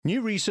New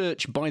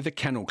research by the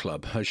Kennel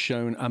Club has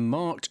shown a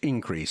marked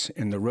increase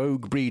in the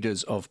rogue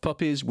breeders of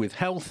puppies with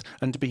health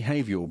and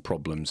behavioural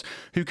problems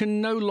who can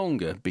no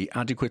longer be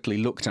adequately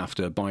looked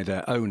after by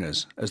their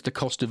owners as the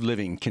cost of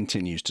living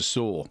continues to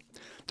soar.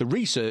 The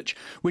research,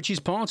 which is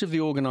part of the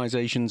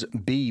organisation's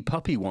Be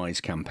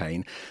Puppywise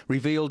campaign,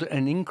 revealed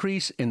an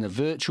increase in the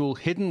virtual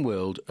hidden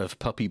world of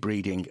puppy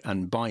breeding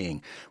and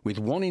buying, with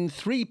 1 in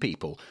 3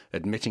 people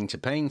admitting to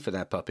paying for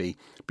their puppy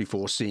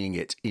before seeing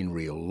it in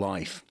real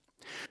life.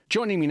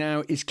 Joining me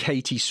now is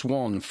Katy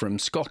Swan from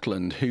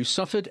Scotland, who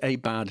suffered a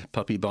bad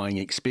puppy buying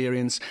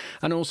experience,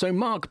 and also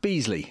Mark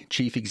Beasley,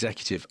 Chief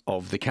Executive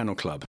of the Kennel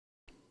Club.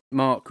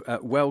 Mark,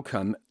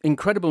 welcome.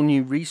 Incredible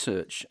new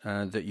research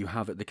that you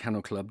have at the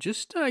Kennel Club.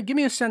 Just give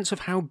me a sense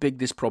of how big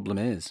this problem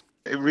is.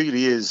 It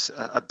really is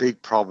a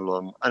big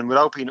problem, and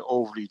without being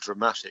overly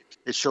dramatic,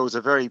 it shows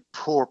a very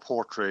poor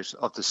portrait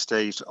of the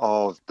state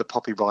of the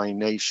puppy buying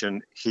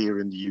nation here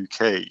in the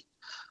UK.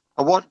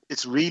 And what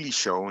it's really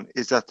shown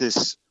is that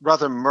this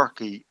rather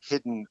murky,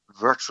 hidden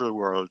virtual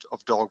world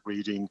of dog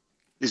breeding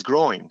is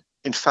growing.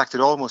 In fact,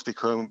 it almost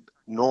became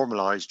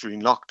normalised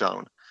during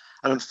lockdown.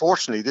 And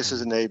unfortunately, this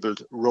has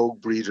enabled rogue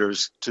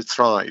breeders to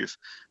thrive.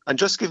 And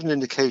just to give an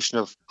indication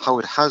of how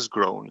it has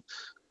grown,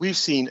 we've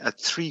seen a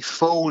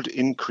 3-fold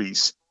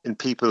increase in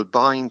people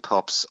buying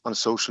pups on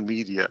social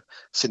media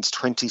since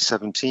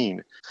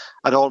 2017.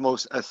 And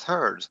almost a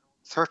third,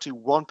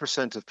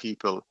 31% of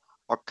people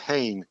are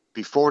paying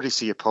before they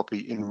see a puppy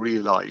in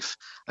real life.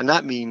 And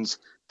that means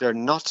they're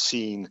not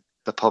seeing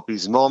the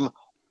puppy's mum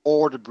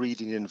or the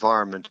breeding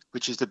environment,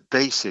 which is the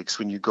basics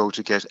when you go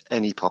to get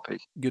any puppy.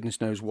 Goodness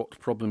knows what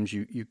problems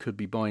you could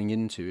be buying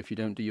into if you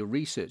don't do your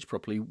research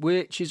properly,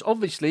 which is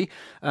obviously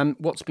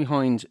what's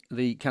behind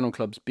the Kennel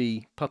Club's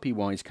Be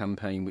Puppywise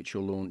campaign, which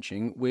you're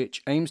launching,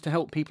 which aims to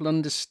help people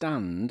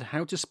understand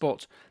how to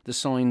spot the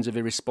signs of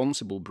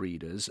irresponsible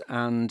breeders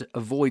and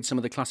avoid some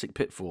of the classic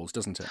pitfalls,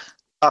 doesn't it?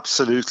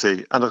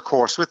 Absolutely. And of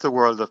course, with the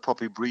world of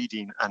puppy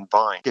breeding and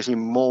buying getting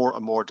more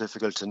and more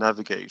difficult to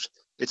navigate,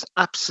 it's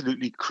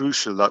absolutely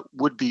crucial that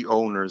would-be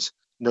owners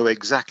know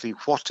exactly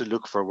what to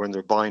look for when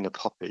they're buying a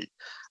puppy.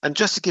 And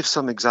just to give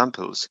some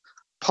examples,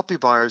 puppy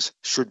buyers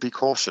should be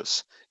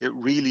cautious. It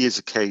really is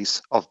a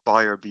case of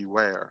buyer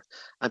beware.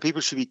 And people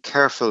should be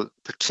careful,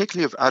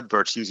 particularly of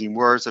adverts using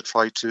words that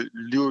try to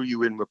lure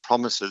you in with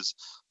promises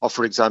of,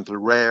 for example,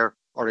 rare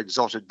or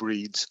exotic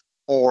breeds,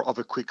 or of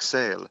a quick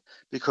sale,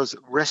 because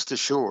rest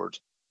assured,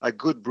 a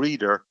good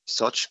breeder,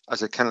 such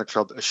as a Kennel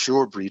Club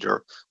assured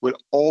breeder, will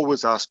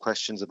always ask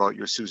questions about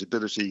your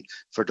suitability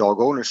for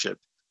dog ownership.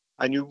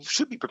 And you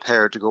should be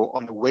prepared to go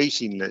on a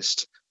waiting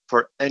list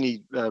for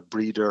any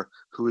breeder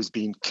who is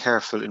being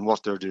careful in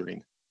what they're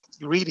doing.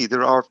 Really,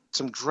 there are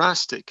some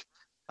drastic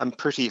and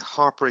pretty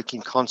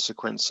heartbreaking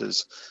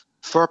consequences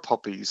for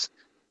puppies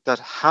that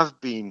have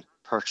been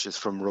purchased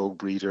from rogue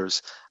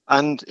breeders,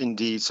 and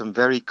indeed some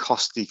very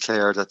costly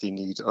care that they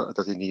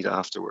need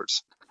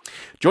afterwards.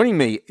 Joining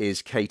me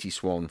is Katy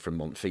Swan from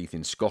Montfeith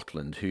in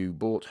Scotland, who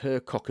bought her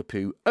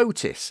cockapoo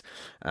Otis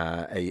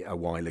a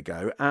while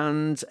ago,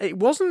 and it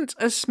wasn't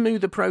a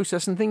smooth a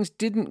process, and things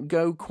didn't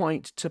go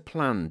quite to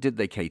plan, did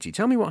they, Katy?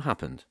 Tell me what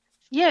happened.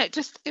 Yeah,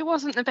 it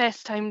wasn't the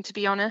best time, to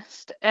be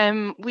honest.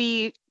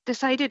 We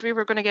decided we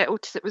were going to get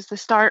Otis. It was the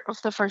start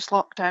of the first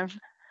lockdown.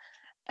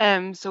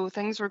 So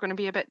things were going to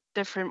be a bit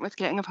different with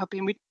getting a puppy,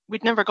 and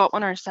we'd never got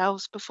one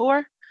ourselves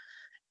before.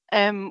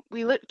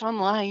 We looked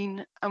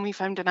online and we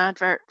found an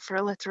advert for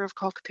a litter of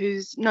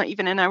cockapoos not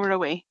even an hour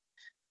away,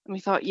 and we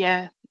thought,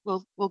 yeah,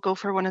 we'll go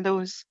for one of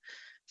those.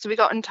 So we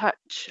got in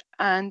touch,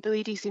 and the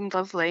lady seemed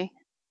lovely.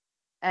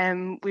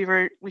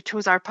 We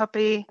chose our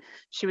puppy.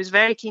 She was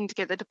very keen to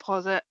get the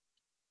deposit.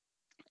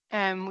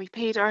 We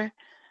paid her,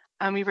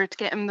 and we were to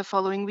get him the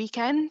following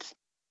weekend.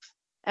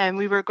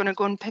 We were going to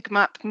go and pick him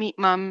up, meet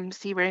mum,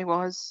 see where he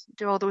was,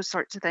 do all those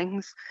sorts of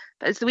things.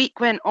 But as the week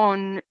went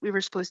on, we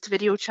were supposed to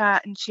video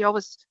chat, and she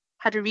always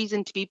had a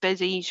reason to be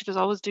busy. She was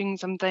always doing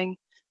something.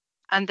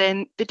 And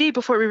then the day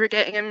before we were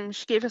getting him,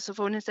 she gave us a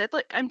phone and said,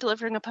 look, I'm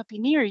delivering a puppy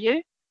near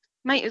you.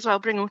 Might as well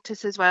bring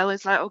Otis as well.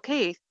 Is that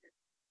okay?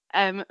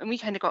 And we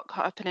kind of got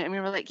caught up in it, and we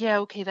were like, yeah,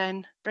 okay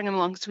then, bring him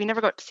along. So we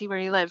never got to see where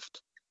he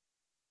lived.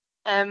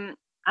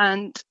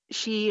 And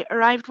she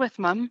arrived with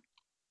mum,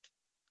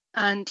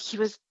 and he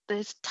was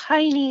this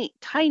tiny,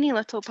 tiny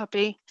little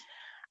puppy,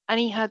 and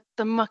he had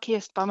the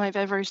muckiest bum I've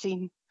ever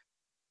seen,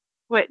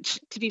 which,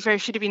 to be fair,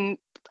 should have been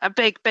a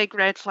big, big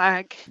red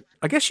flag.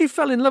 I guess you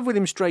fell in love with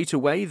him straight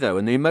away, though,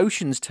 and the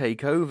emotions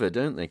take over,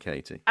 don't they,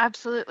 Katy?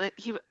 Absolutely.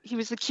 He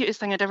was the cutest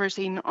thing I'd ever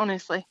seen,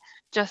 honestly.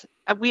 Just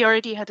we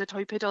already had a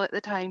toy poodle at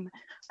the time,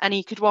 and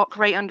he could walk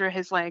right under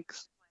his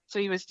legs, so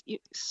he was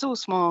so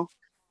small.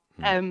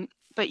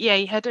 But yeah,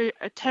 he had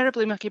a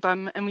terribly mucky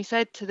bum, and we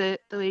said to the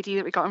lady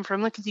that we got him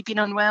from, look, has he been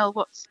unwell?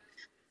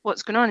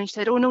 What's going on? And she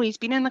said, oh no, he's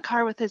been in the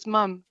car with his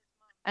mum,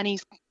 and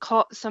he's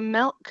caught some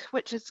milk,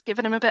 which has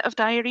given him a bit of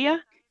diarrhea.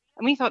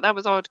 And we thought that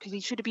was odd, because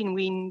he should have been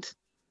weaned.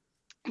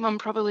 Mum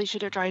probably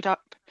should have dried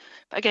up.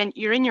 But again,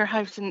 you're in your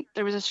house, and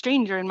there was a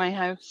stranger in my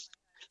house.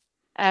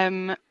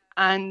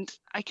 and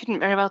I couldn't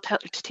very well tell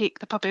her to take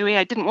the puppy away.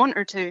 I didn't want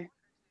her to.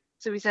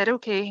 So we said,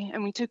 okay,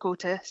 and we took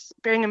Otis,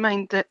 bearing in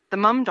mind that the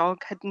mum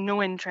dog had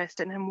no interest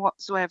in him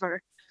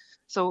whatsoever.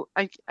 So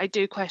I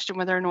do question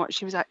whether or not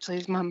she was actually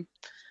his mum.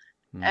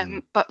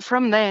 But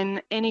from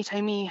then,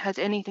 anytime he had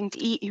anything to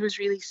eat, he was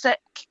really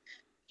sick.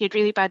 He had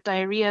really bad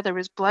diarrhea. There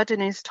was blood in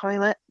his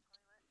toilet.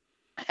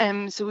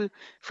 So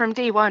from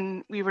day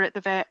one, we were at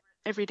the vet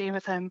every day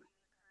with him.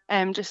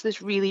 Just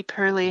this really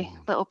poorly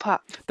little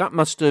pup. That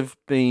must have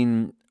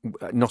been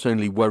not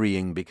only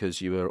worrying because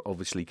you were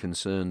obviously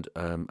concerned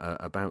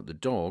about the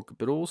dog,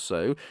 but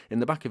also in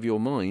the back of your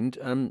mind,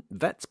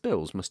 vet's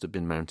bills must have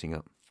been mounting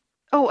up.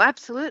 Oh,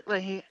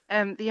 absolutely.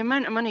 The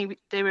amount of money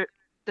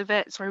the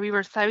vets were, we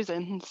were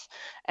thousands.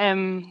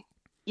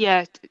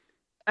 Yeah,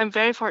 I'm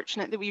very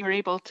fortunate that we were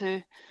able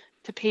to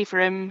pay for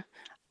him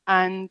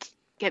and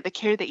get the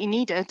care that he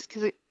needed,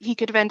 because he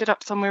could have ended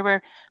up somewhere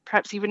where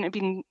perhaps he wouldn't have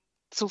been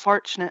so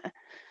fortunate.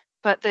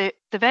 But the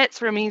vets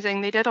were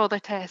amazing. They did all the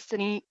tests,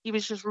 and he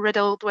was just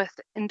riddled with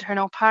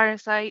internal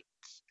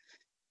parasites.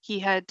 He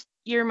had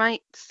ear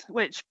mites,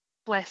 which,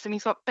 bless him,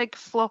 he's got big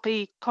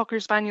floppy Cocker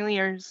Spaniel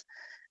ears,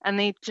 and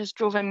they just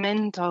drove him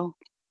mental.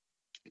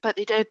 But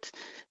they did.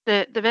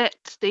 The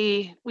vets,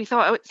 we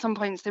thought at some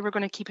points they were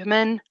going to keep him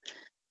in.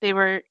 They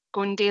were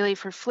going daily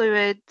for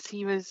fluids.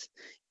 He was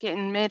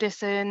getting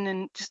medicine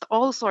and just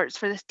all sorts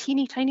for this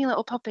teeny tiny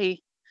little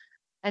puppy.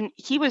 And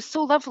he was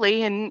so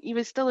lovely, and he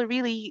was still a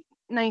really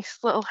nice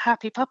little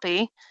happy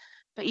puppy,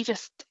 but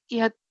he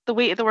had the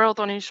weight of the world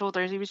on his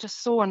shoulders. He was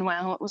just so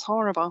unwell. It was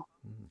horrible.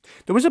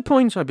 There was a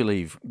point, I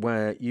believe,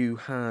 where you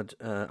had,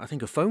 I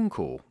think, a phone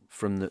call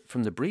from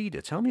the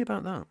breeder. Tell me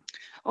about that.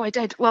 Oh, I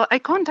did. Well, I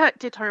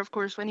contacted her, of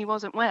course, when he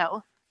wasn't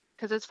well,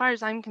 because as far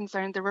as I'm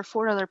concerned, there were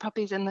 4 other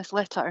puppies in this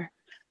litter.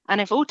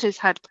 And if Otis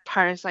had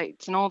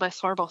parasites and all this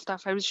horrible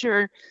stuff, I was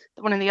sure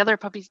that one of the other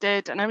puppies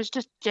did, and I was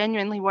just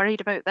genuinely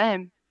worried about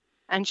them.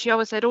 And she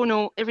always said, oh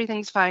no,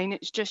 everything's fine.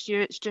 It's just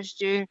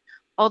you.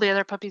 All the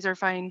other puppies are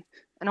fine,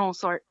 and all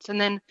sorts.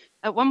 And then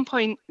at one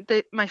point,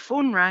 my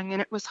phone rang,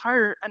 and it was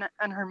her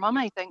and her mum,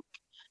 I think.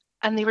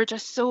 And they were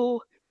just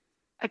so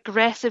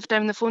aggressive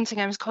down the phone,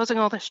 saying I was causing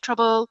all this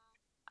trouble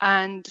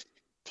and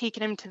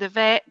taking him to the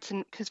vet.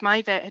 And because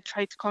my vet had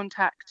tried to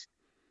contact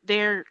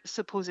their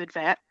supposed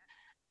vet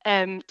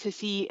to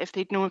see if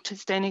they'd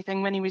noticed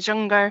anything when he was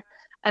younger.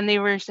 And they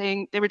were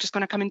saying they were just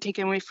going to come and take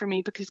him away from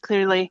me, because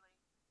clearly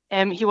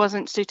he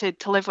wasn't suited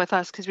to live with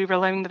us, because we were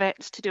allowing the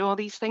vets to do all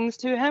these things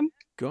to him.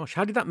 Gosh,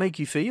 how did that make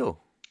you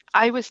feel?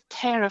 I was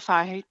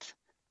terrified.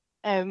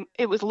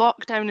 It was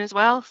lockdown as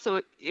well,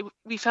 so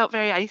we felt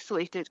very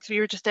isolated because we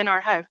were just in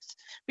our house.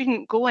 We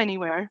didn't go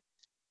anywhere.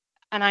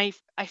 And I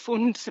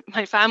phoned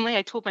my family.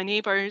 I told my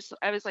neighbours.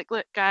 I was like,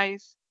 look,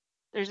 guys,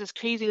 there's this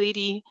crazy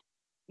lady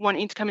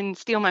wanting to come and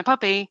steal my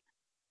puppy.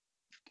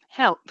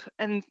 Help.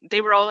 And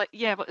they were all like,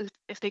 yeah, but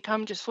if they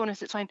come, just phone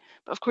us, it's fine.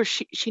 But of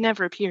course, she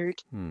never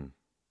appeared.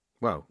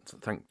 Well,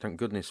 thank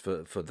goodness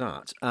for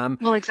that.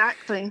 Well,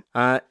 exactly.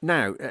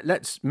 Now,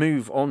 let's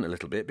move on a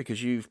little bit,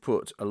 because you've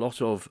put a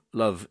lot of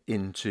love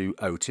into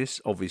Otis,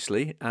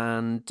 obviously,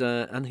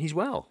 and he's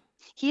well.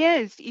 He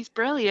is. He's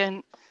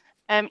brilliant.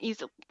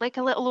 He's like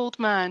a little old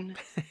man.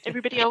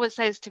 Everybody always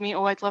says to me,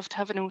 oh, I'd love to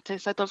have an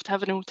Otis. I'd love to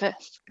have an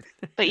Otis.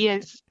 But he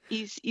is.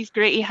 He's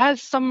great. He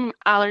has some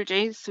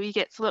allergies, so he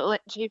gets a little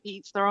itchy if he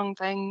eats the wrong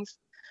things.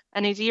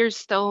 And his ears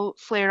still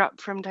flare up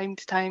from time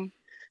to time.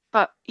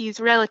 But he's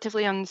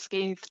relatively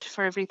unscathed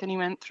for everything he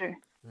went through.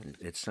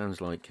 It sounds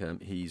like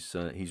he's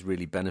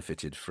really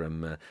benefited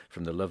from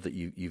the love that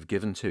you've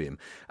given to him.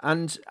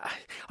 And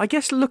I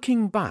guess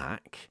looking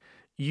back,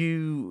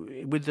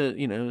 you, with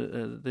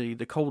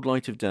the cold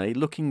light of day,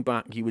 looking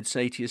back, you would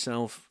say to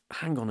yourself,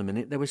 hang on a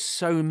minute, there were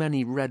so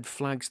many red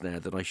flags there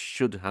that I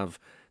should have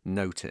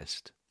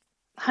noticed.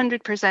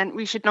 100%.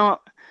 We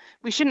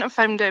shouldn't have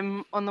found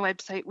him on the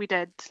website we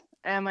did.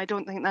 I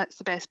don't think that's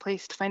the best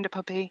place to find a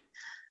puppy.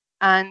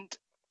 And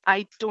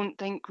I don't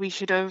think we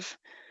should have,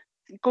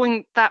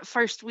 going that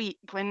first week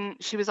when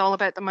she was all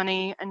about the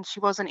money and she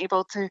wasn't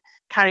able to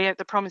carry out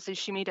the promises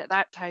she made at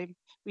that time,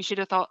 we should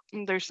have thought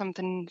there's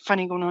something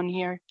funny going on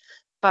here.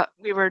 But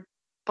we were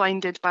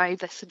blinded by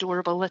this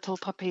adorable little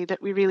puppy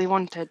that we really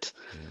wanted.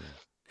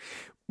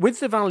 With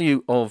the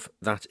value of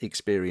that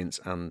experience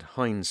and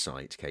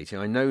hindsight, Katy,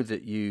 I know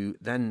that you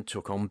then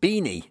took on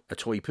Beanie, a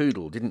toy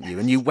poodle, didn't you?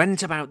 And you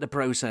went about the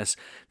process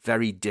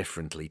very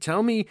differently.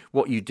 Tell me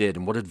what you did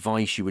and what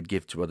advice you would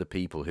give to other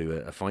people who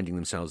are finding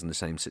themselves in the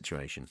same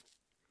situation.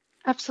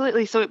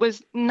 Absolutely. So it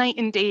was night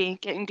and day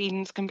getting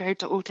Beans compared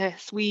to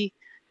Otis. We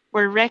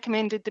were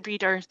recommended the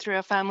breeder through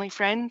a family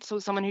friend, so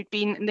someone who'd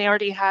been, and they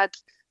already had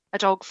a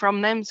dog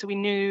from them, so we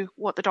knew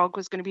what the dog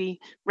was going to be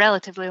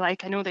relatively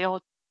like. I know they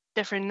all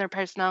differ in their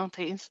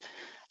personalities,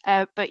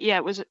 but yeah,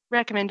 it was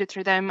recommended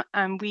through them,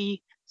 and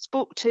we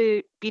spoke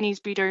to Beanie's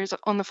breeders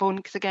on the phone,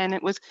 because again,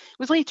 it was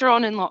later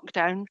on in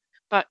lockdown,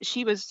 but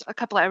she was a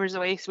couple of hours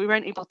away, so we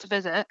weren't able to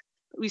visit.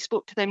 We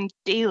spoke to them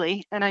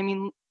daily, and I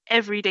mean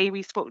every day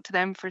we spoke to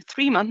them for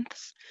 3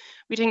 months.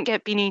 We didn't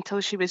get Beanie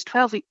till she was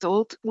 12 weeks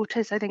old.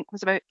 Otis, I think,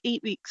 was about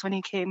 8 weeks when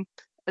he came,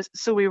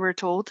 so we were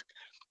told.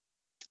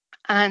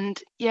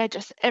 And yeah,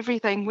 just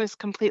everything was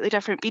completely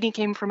different. Beanie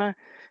came from a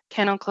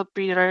kennel club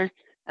breeder,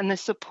 and the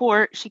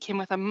support, she came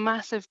with a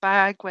massive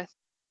bag with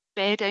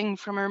bedding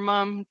from her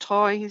mum,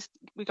 toys.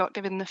 We got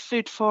given the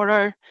food for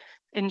her,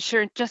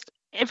 insurance, just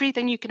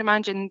everything you can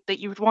imagine that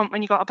you would want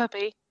when you got a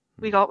puppy,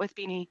 we got with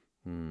Beanie.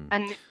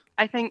 And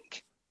I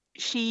think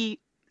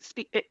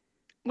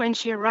when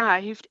she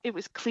arrived, it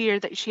was clear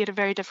that she had a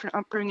very different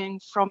upbringing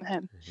from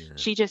him.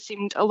 She just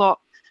seemed a lot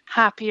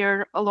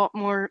happier, a lot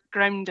more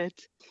grounded.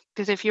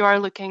 Because if you are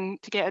looking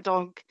to get a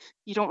dog,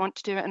 you don't want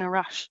to do it in a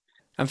rush.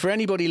 And for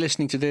anybody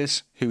listening to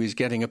this who is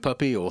getting a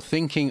puppy or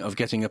thinking of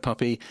getting a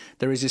puppy,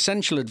 there is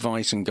essential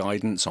advice and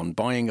guidance on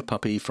buying a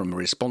puppy from a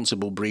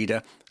responsible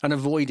breeder and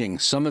avoiding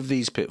some of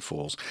these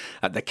pitfalls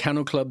at the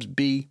Kennel Club's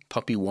Be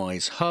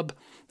Puppywise hub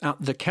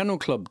at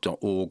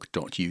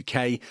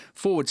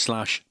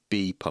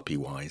thekennelclub.org.uk/Be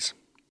Puppywise.